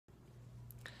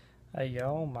Hey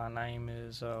y'all, my name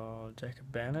is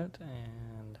Jacob Bennett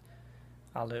and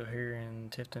I live here in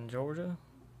Tifton, Georgia,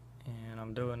 and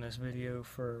I'm doing this video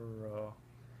for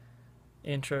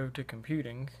intro to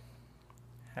computing.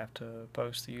 Have to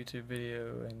post the YouTube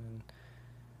video and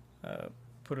uh,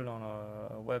 put it on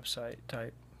a website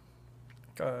type,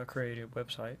 creative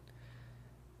website,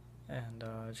 and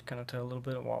just kind of tell a little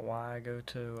bit about why I go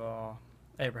to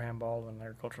Abraham Baldwin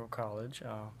Agricultural College.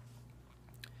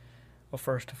 Well,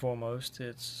 first and foremost,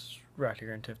 it's right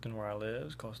here in Tifton where I live.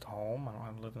 It's close to home. I don't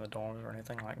have to live in the dorms or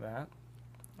anything like that.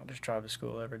 I just drive to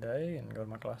school every day and go to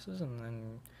my classes and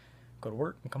then go to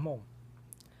work and come home.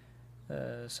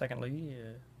 Secondly,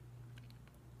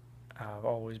 I've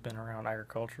always been around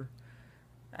agriculture.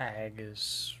 Ag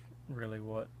is really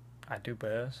what I do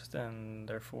best, and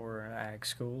therefore an ag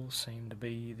school seemed to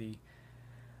be the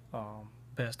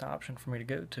best option for me to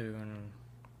go to. And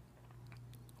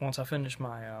once I finish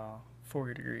my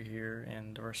 4-year degree here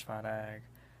in diversified ag,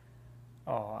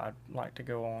 I'd like to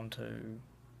go on to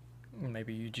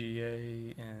maybe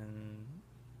UGA and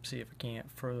see if I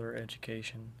can't further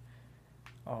education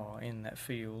in that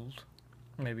field,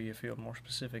 maybe a field more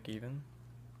specific even.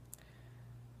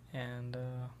 And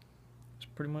it's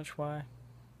pretty much why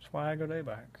I go to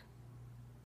ABAC.